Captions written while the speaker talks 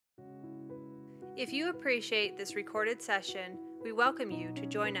If you appreciate this recorded session, we welcome you to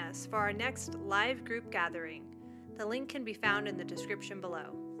join us for our next live group gathering. The link can be found in the description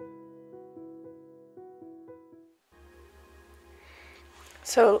below.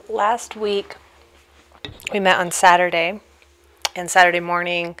 So last week we met on Saturday, and Saturday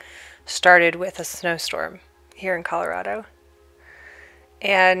morning started with a snowstorm here in Colorado.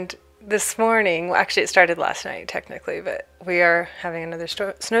 And this morning, well, actually it started last night technically, but we are having another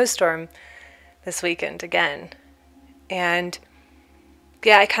snowstorm this weekend again. And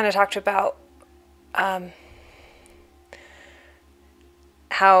yeah, I kind of talked about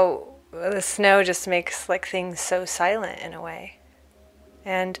how the snow just makes like things so silent in a way.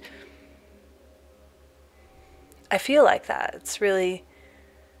 And I feel like that. It's really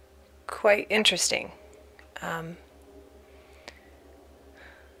quite interesting.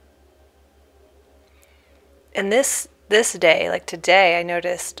 And this day, like today, I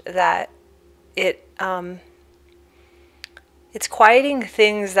noticed that it's quieting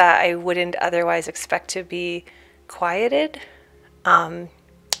things that I wouldn't otherwise expect to be quieted.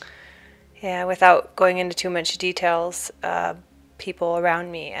 Yeah, without going into too much details, people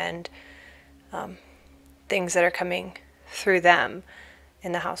around me and things that are coming through them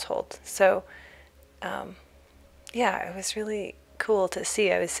in the household. So, yeah, it was really cool to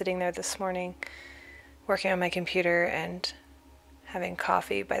see. I was sitting there this morning working on my computer and having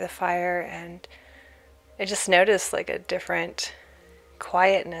coffee by the fire, and I just noticed like a different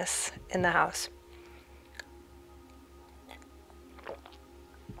quietness in the house.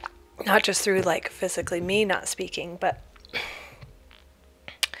 Not just through like physically me not speaking, but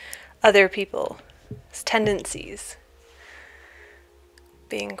other people's tendencies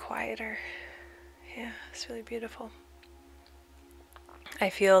being quieter. Yeah, it's really beautiful. I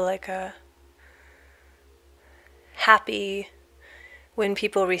feel like happy when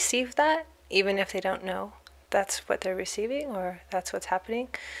people receive that, even if they don't know that's what they're receiving or that's what's happening,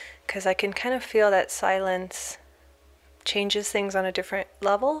 because I can kind of feel that silence changes things on a different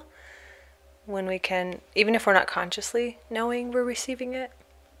level when we can, even if we're not consciously knowing we're receiving it,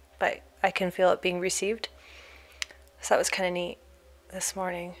 but I can feel it being received. So that was kind of neat this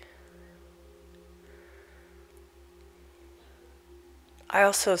morning. I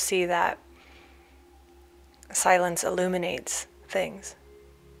also see that silence illuminates things,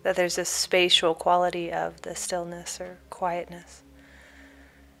 that there's this spatial quality of the stillness or quietness.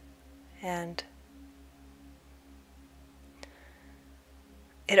 And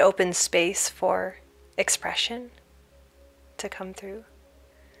it opens space for expression to come through.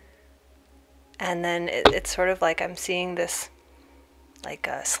 And then it's sort of like I'm seeing this like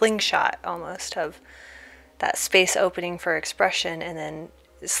a slingshot almost of that space opening for expression and then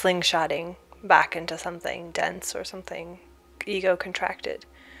slingshotting back into something dense or something ego contracted.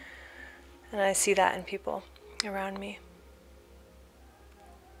 And I see that in people around me.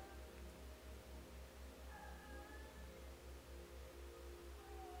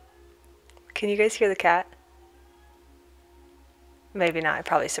 Can you guys hear the cat? Maybe not, it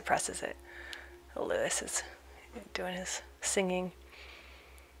probably suppresses it. Lewis is doing his singing.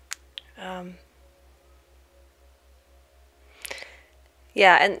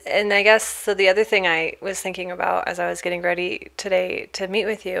 Yeah, and I guess, so the other thing I was thinking about as I was getting ready today to meet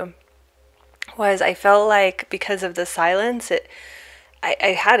with you was I felt like because of the silence,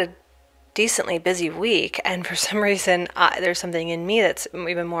 I had a decently busy week, and for some reason there's something in me that's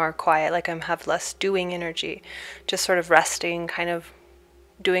even more quiet, like I have less doing energy, just sort of resting, kind of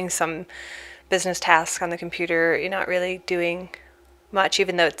doing some business tasks on the computer. You're not really doing much,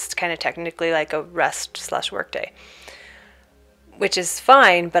 even though it's kind of technically like a rest/work day, which is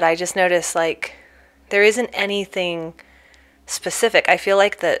fine, but I just noticed like there isn't anything specific. I feel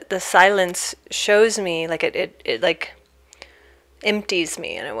like the silence shows me, like it like empties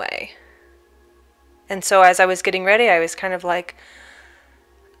me in a way. And so as I was getting ready, I was kind of like,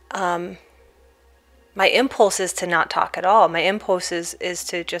 my impulse is to not talk at all. My impulse is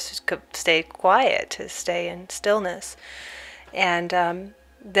to just stay quiet, to stay in stillness. And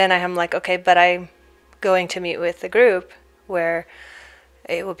then I am like, okay, but I'm going to meet with the group where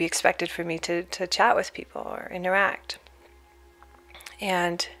it will be expected for me to chat with people or interact.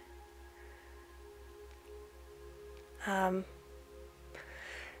 And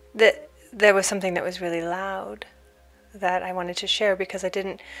there was something that was really loud that I wanted to share, because I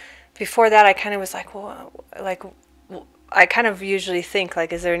didn't, before that I kind of was like, well, like I kind of usually think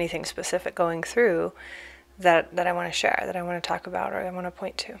like, is there anything specific going through that I want to share, that I want to talk about, or I want to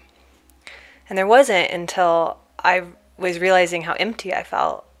point to? And there wasn't until I was realizing how empty I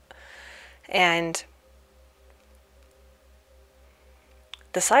felt. And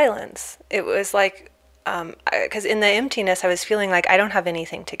the silence. It was like, because in the emptiness, I was feeling like I don't have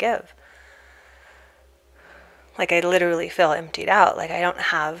anything to give. Like I literally feel emptied out. Like I don't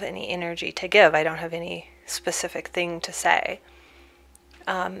have any energy to give. I don't have any specific thing to say.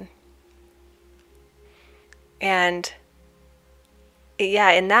 And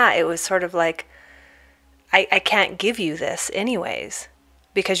yeah, in that, it was sort of like, I can't give you this anyways,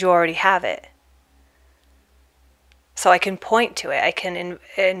 because you already have it. So I can point to it. I can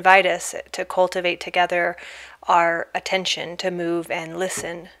invite us to cultivate together our attention to move and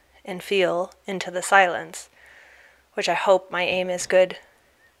listen and feel into the silence, which I hope my aim is good.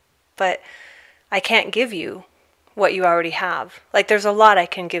 But I can't give you what you already have. Like there's a lot I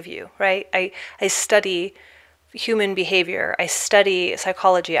can give you, right? I study human behavior. I study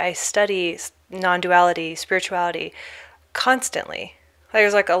psychology. I study non-duality, spirituality constantly.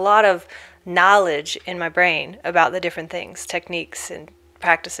 There's like a lot of knowledge in my brain about the different things, techniques and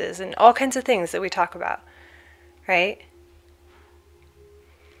practices and all kinds of things that we talk about, right?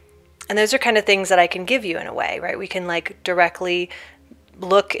 And those are kind of things that I can give you in a way, right? We can like directly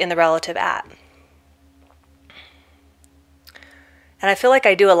look in the relative at. And I feel like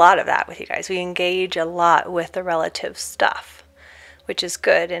I do a lot of that with you guys. We engage a lot with the relative stuff, which is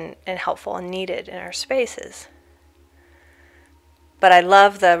good and helpful and needed in our spaces. But I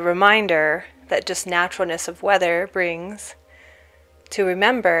love the reminder that just naturalness of weather brings to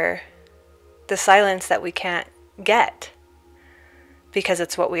remember the silence that we can't get because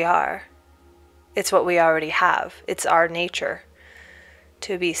it's what we are. It's what we already have. It's our nature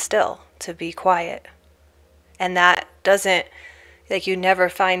to be still, to be quiet. And that doesn't, like you never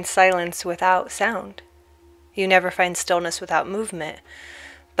find silence without sound. You never find stillness without movement.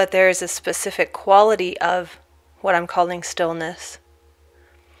 But there is a specific quality of what I'm calling stillness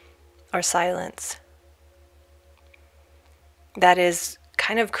or silence that is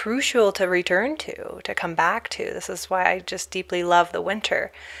kind of crucial to return to come back to. This is why I just deeply love the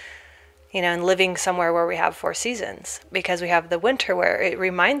winter, and living somewhere where we have 4 seasons, because we have the winter where it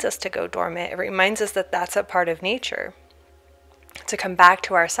reminds us to go dormant. It reminds us that that's a part of nature, to come back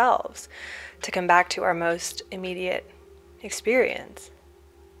to ourselves, to come back to our most immediate experience,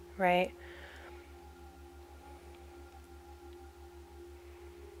 right?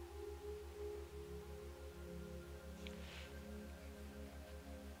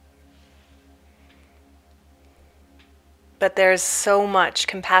 But there's so much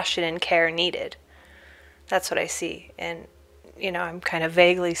compassion and care needed. That's what I see. And, I'm kind of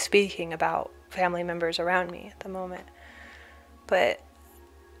vaguely speaking about family members around me at the moment. But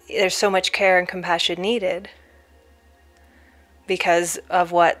there's so much care and compassion needed because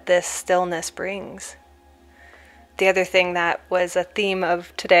of what this stillness brings. The other thing that was a theme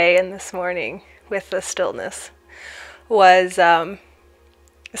of today and this morning with the stillness was, so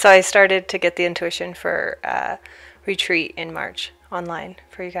I started to get the intuition for retreat in March online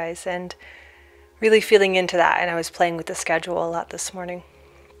for you guys, and really feeling into that. And I was playing with the schedule a lot this morning,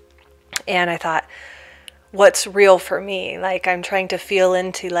 and I thought, what's real for me? Like I'm trying to feel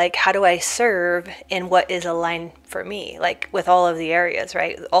into like, how do I serve in what is aligned for me? Like with all of the areas,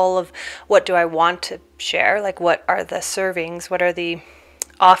 right? All of what do I want to share? Like what are the servings? What are the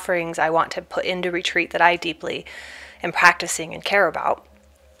offerings I want to put into retreat that I deeply am practicing and care about?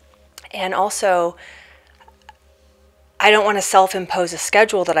 And also, I don't want to self-impose a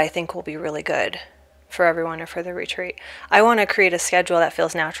schedule that I think will be really good for everyone or for the retreat. I want to create a schedule that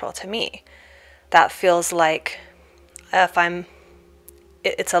feels natural to me. That feels like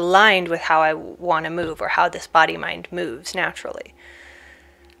it's aligned with how I want to move or how this body-mind moves naturally.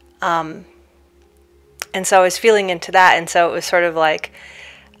 And so I was feeling into that. And so it was sort of like,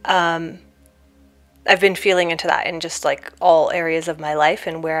 I've been feeling into that in just like all areas of my life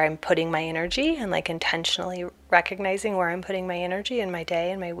and where I'm putting my energy, and like intentionally recognizing where I'm putting my energy in my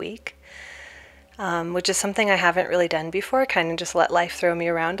day and my week, which is something I haven't really done before. Kind of just let life throw me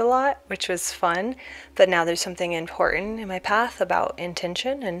around a lot, which was fun. But now there's something important in my path about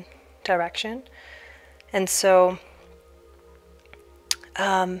intention and direction. And so,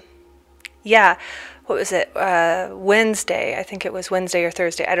 yeah, what was it? Wednesday, I think it was Wednesday or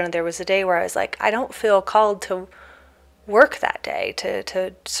Thursday. I don't know. There was a day where I was like, I don't feel called to work that day,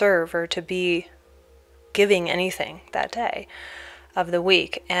 to serve or to be giving anything that day of the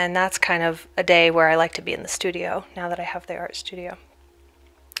week. And that's kind of a day where I like to be in the studio now that I have the art studio.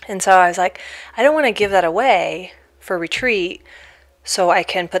 And so I was like, I don't want to give that away for retreat, so I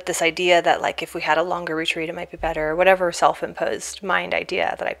can put this idea that like if we had a longer retreat it might be better, or whatever self-imposed mind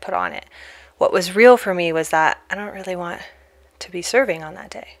idea that I put on it. What was real for me was that I don't really want to be serving on that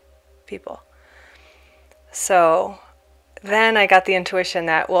day, people. So then I got the intuition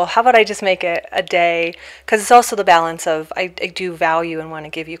that, well, how about I just make it a day? Because it's also the balance of, I do value and want to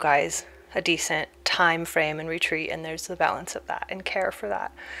give you guys a decent time frame and retreat, and there's the balance of that and care for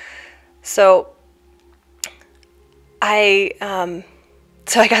that. So I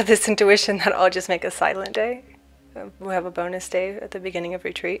got this intuition that I'll just make a silent day. We'll have a bonus day at the beginning of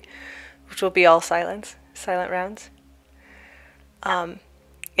retreat, which will be all silent rounds.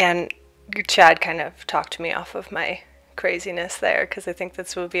 And Chad kind of talked me off of my craziness there, because I think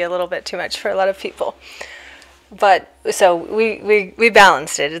this would be a little bit too much for a lot of people. But so we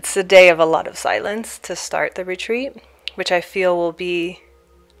balanced it. It's a day of a lot of silence to start the retreat, which I feel will be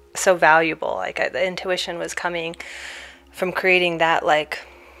so valuable. Like the intuition was coming from creating that, like,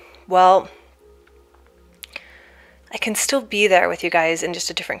 well, I can still be there with you guys in just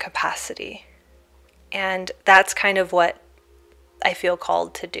a different capacity. And that's kind of what I feel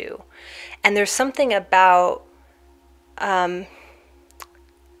called to do. And there's something about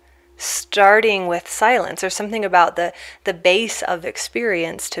starting with silence. There's something about the base of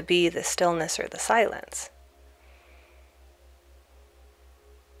experience to be the stillness or the silence.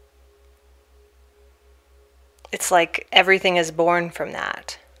 It's like everything is born from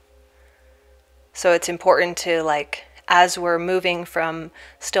that. So it's important to, like, as we're moving from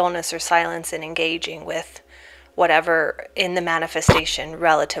stillness or silence and engaging with whatever in the manifestation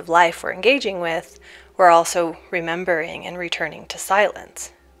relative life we're engaging with, we're also remembering and returning to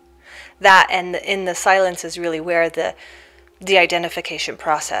silence. That, and in the silence is really where the de-identification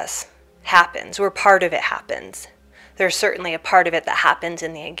process happens, where part of it happens. There's certainly a part of it that happens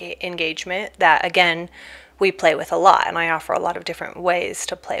in the engagement that, again, we play with a lot, and I offer a lot of different ways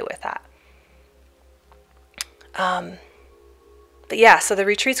to play with that. But yeah, so the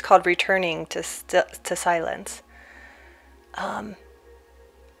retreat's called Returning to Silence,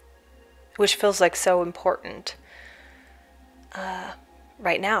 which feels like so important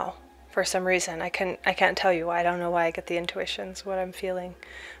right now for some reason. I can't tell you why. I don't know why I get the intuitions, what I'm feeling.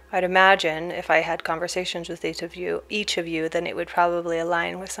 I'd imagine if I had conversations with each of you, then it would probably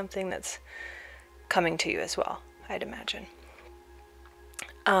align with something that's coming to you as well, I'd imagine.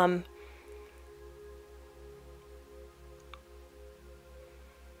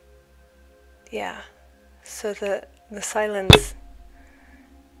 Yeah, so the silence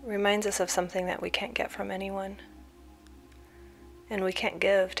reminds us of something that we can't get from anyone, and we can't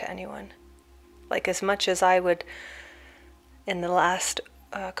give to anyone. Like, as much as I would, in the last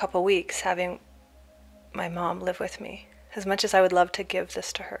couple weeks, having my mom live with me, as much as I would love to give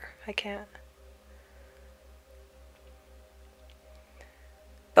this to her, I can't.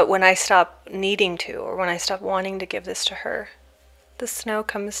 But when I stop needing to, or when I stop wanting to give this to her, the snow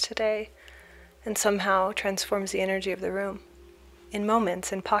comes today and somehow transforms the energy of the room. In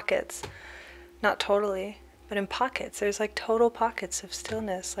moments, in pockets. Not totally, but in pockets. There's like total pockets of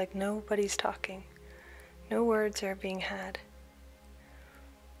stillness, like nobody's talking. No words are being had.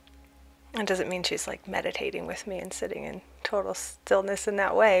 It doesn't mean she's like meditating with me and sitting in total stillness in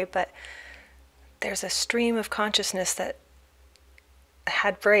that way, but there's a stream of consciousness that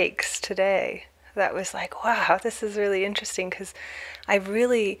had breaks today that was like, wow, this is really interesting, because I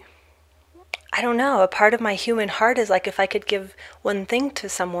don't know, a part of my human heart is like, if I could give one thing to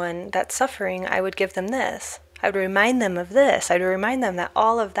someone that's suffering, I would give them this. I would remind them of this. I would remind them that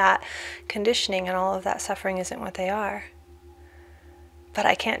all of that conditioning and all of that suffering isn't what they are. But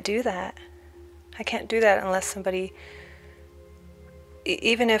I can't do that. I can't do that unless somebody,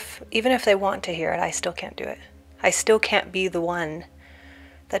 even if they want to hear it, I still can't do it. I still can't be the one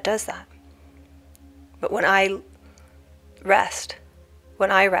that does that. But when I rest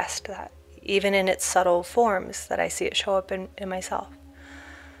that, even in its subtle forms that I see it show up in myself,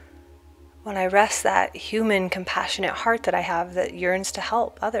 when I rest that human, compassionate heart that I have that yearns to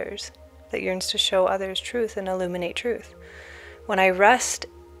help others, that yearns to show others truth and illuminate truth, when I rest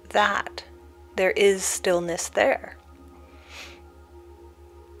that, there is stillness there.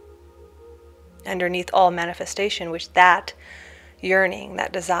 Underneath all manifestation, which that yearning,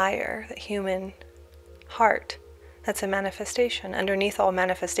 that desire, that human heart, that's a manifestation. Underneath all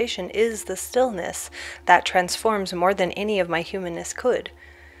manifestation is the stillness that transforms more than any of my humanness could.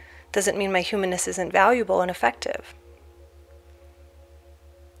 Doesn't mean my humanness isn't valuable and effective.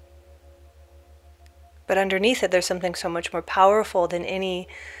 But underneath it, there's something so much more powerful than any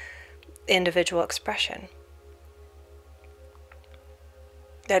individual expression.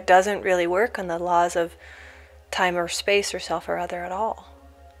 That doesn't really work on the laws of time or space or self or other at all.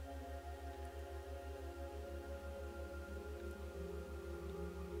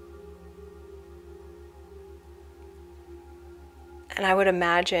 And I would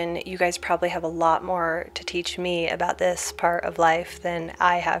imagine you guys probably have a lot more to teach me about this part of life than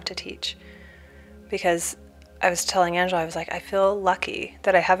I have to teach. Because I was telling Angela, I was like, I feel lucky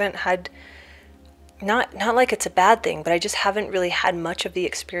that I haven't had, not like it's a bad thing, but I just haven't really had much of the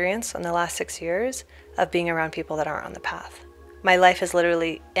experience in the last 6 years of being around people that aren't on the path. My life has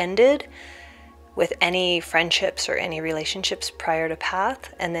literally ended with any friendships or any relationships prior to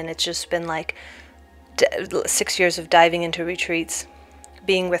path, and then it's just been like 6 years of diving into retreats,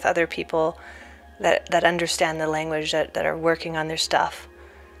 being with other people that understand the language, that are working on their stuff,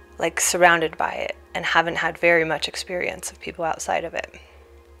 like surrounded by it, and haven't had very much experience of people outside of it.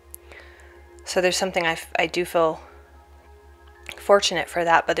 So there's something I do feel fortunate for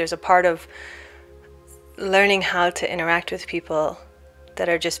that, but there's a part of learning how to interact with people that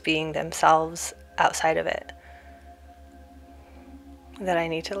are just being themselves outside of it that I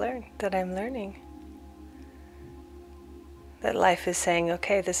need to learn, that I'm learning. That life is saying,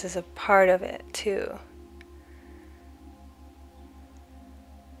 okay, this is a part of it too.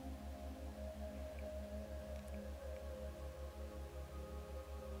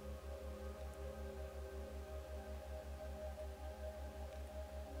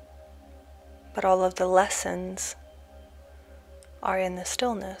 But all of the lessons are in the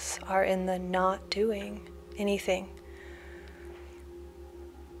stillness, are in the not doing anything.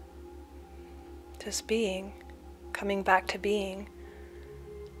 Just being, coming back to being.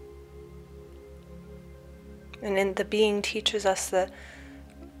 And in the being teaches us the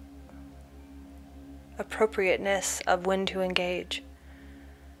appropriateness of when to engage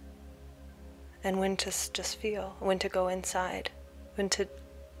and when to just feel, when to go inside, when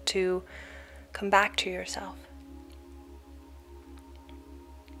to come back to yourself.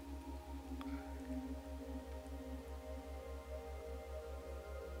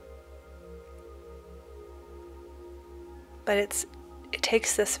 But it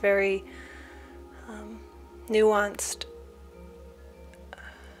takes this very nuanced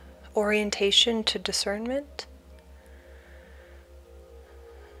orientation to discernment,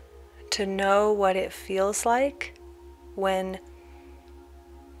 to know what it feels like when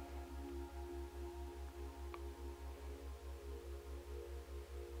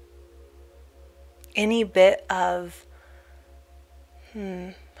any bit of,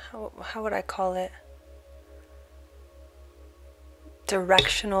 how would I call it?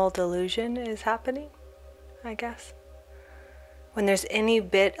 Directional delusion is happening, I guess. When there's any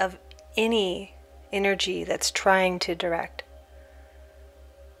bit of any energy that's trying to direct.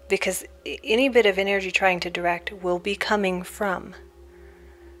 Because any bit of energy trying to direct will be coming from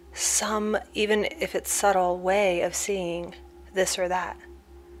some, even if it's subtle, way of seeing this or that.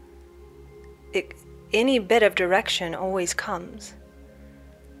 Any bit of direction always comes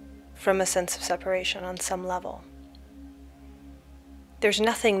from a sense of separation on some level. There's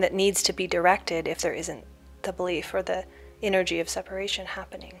nothing that needs to be directed if there isn't the belief or the energy of separation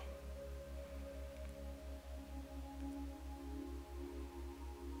happening.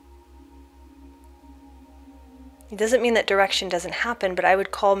 It doesn't mean that direction doesn't happen, but I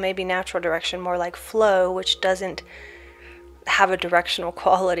would call maybe natural direction more like flow, which doesn't have a directional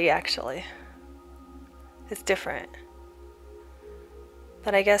quality actually. It's different.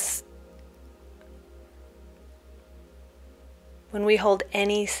 But I guess when we hold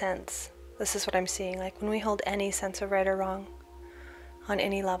any sense, this is what I'm seeing, like when we hold any sense of right or wrong on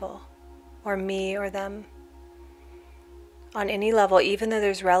any level, or me or them, on any level, even though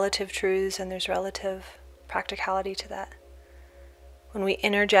there's relative truths and there's relative practicality to that, when we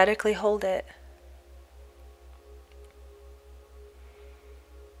energetically hold it,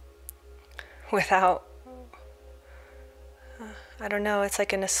 without, I don't know, it's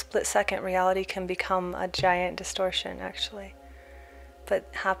like in a split second reality can become a giant distortion actually, but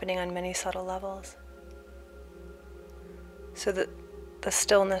happening on many subtle levels. So that the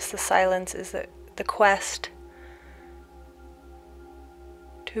stillness, the silence is the quest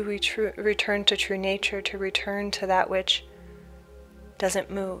to return to true nature, to return to that which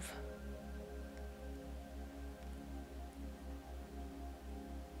doesn't move.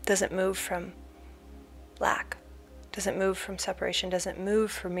 Doesn't move from lack, doesn't move from separation, doesn't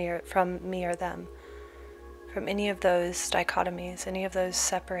move from me or them, from any of those dichotomies, any of those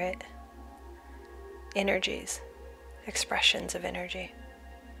separate energies, expressions of energy.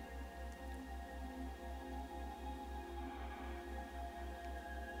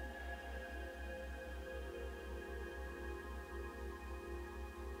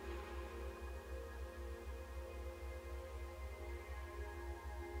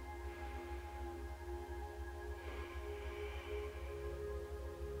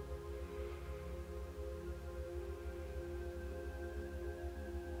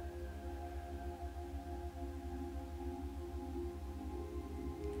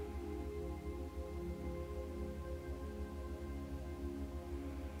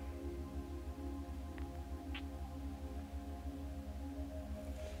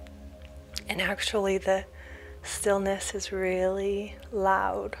 And actually the stillness is really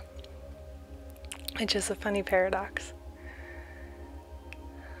loud, which is a funny paradox.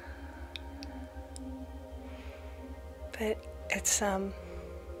 But it's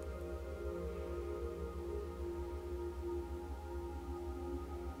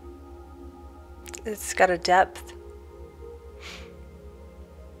got a depth.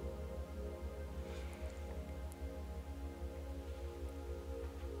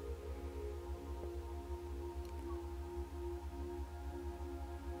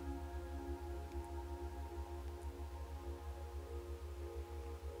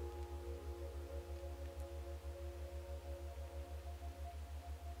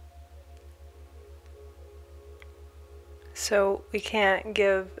 So we can't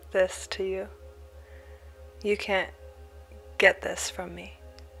give this to you. You can't get this from me.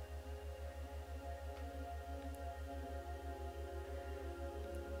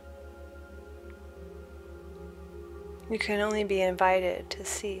 You can only be invited to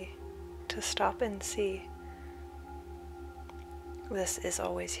see, to stop and see. This is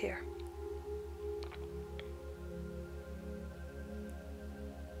always here.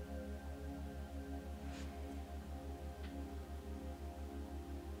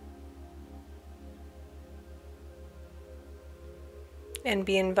 And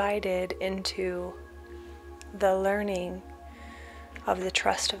be invited into the learning of the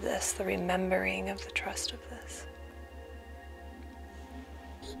trust of this, the remembering of the trust of this.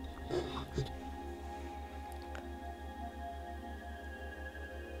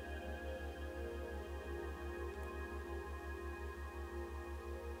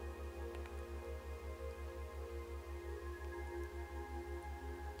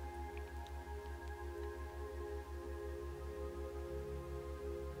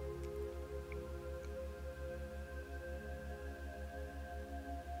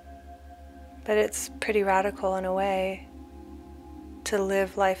 But it's pretty radical in a way. To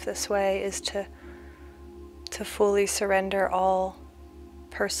live life this way is to fully surrender all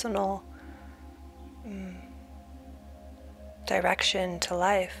personal direction to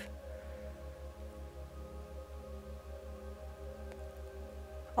life.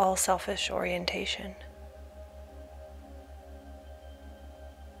 All selfish orientation.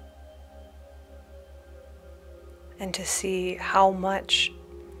 And to see how much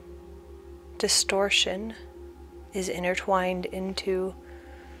distortion is intertwined into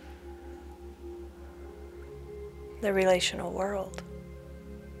the relational world,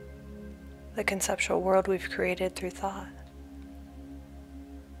 the conceptual world we've created through thought.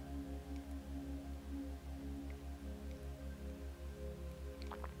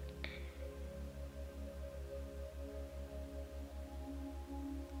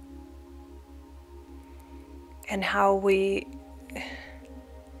 And how we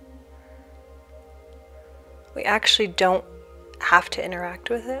actually don't have to interact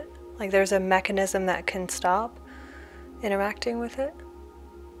with it. Like there's a mechanism that can stop interacting with it.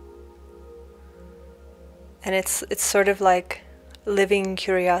 And it's sort of like living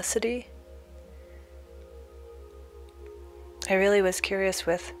curiosity. I really was curious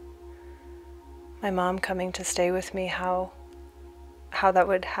with my mom coming to stay with me how that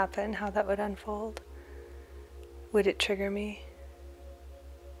would happen, how that would unfold. Would it trigger me?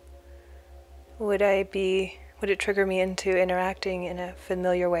 Would it trigger me into interacting in a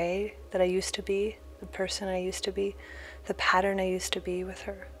familiar way that I used to be, the person I used to be, the pattern I used to be with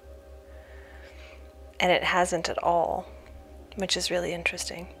her? And it hasn't at all, which is really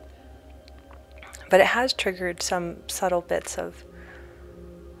interesting. But it has triggered some subtle bits of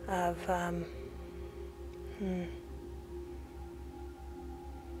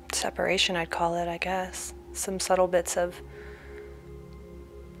separation, I'd call it, I guess. Some subtle bits of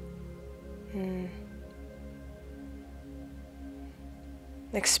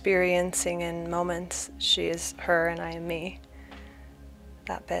experiencing in moments she is her and I am me.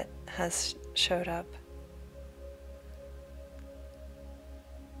 That bit has showed up.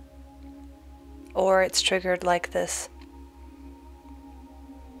 Or it's triggered like this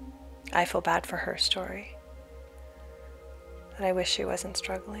I feel bad for her story, that I wish she wasn't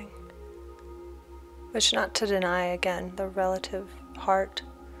struggling. Which, not to deny, again, the relative heart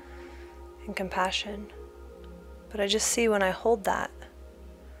and compassion, but I just see when I hold that,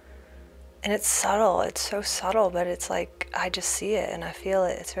 and it's subtle, it's so subtle, but it's like I just see it and I feel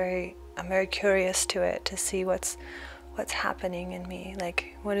it. I'm very curious to it, to see what's happening in me,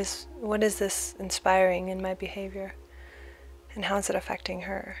 like what is this inspiring in my behavior, and how is it affecting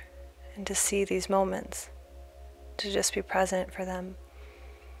her, and to see these moments, to just be present for them.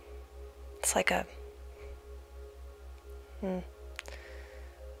 It's like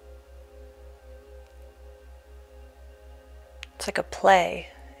it's like a play.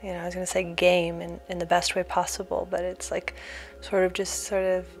 I was going to say game in the best way possible, but it's like sort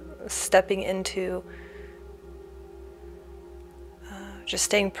of stepping into just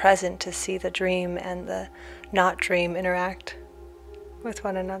staying present to see the dream and the not dream interact with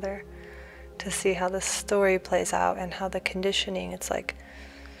one another, to see how the story plays out and how the conditioning, it's like,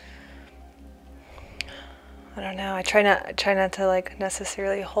 I don't know, I try not to like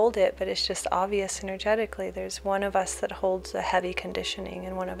necessarily hold it, but it's just obvious energetically. There's one of us that holds a heavy conditioning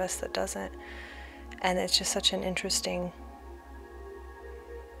and one of us that doesn't. And it's just such an interesting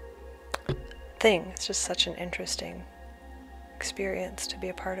thing. It's just such an interesting experience to be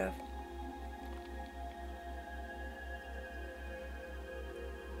a part of.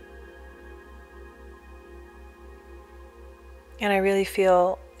 And I really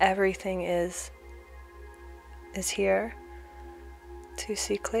feel everything is here to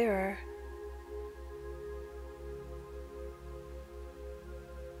see clearer.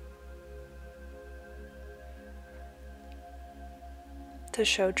 To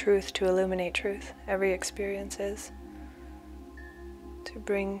show truth, to illuminate truth. Every experience is.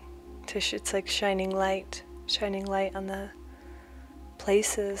 It's like shining light on the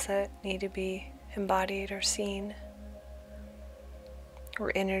places that need to be embodied or seen,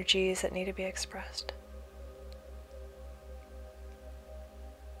 or energies that need to be expressed.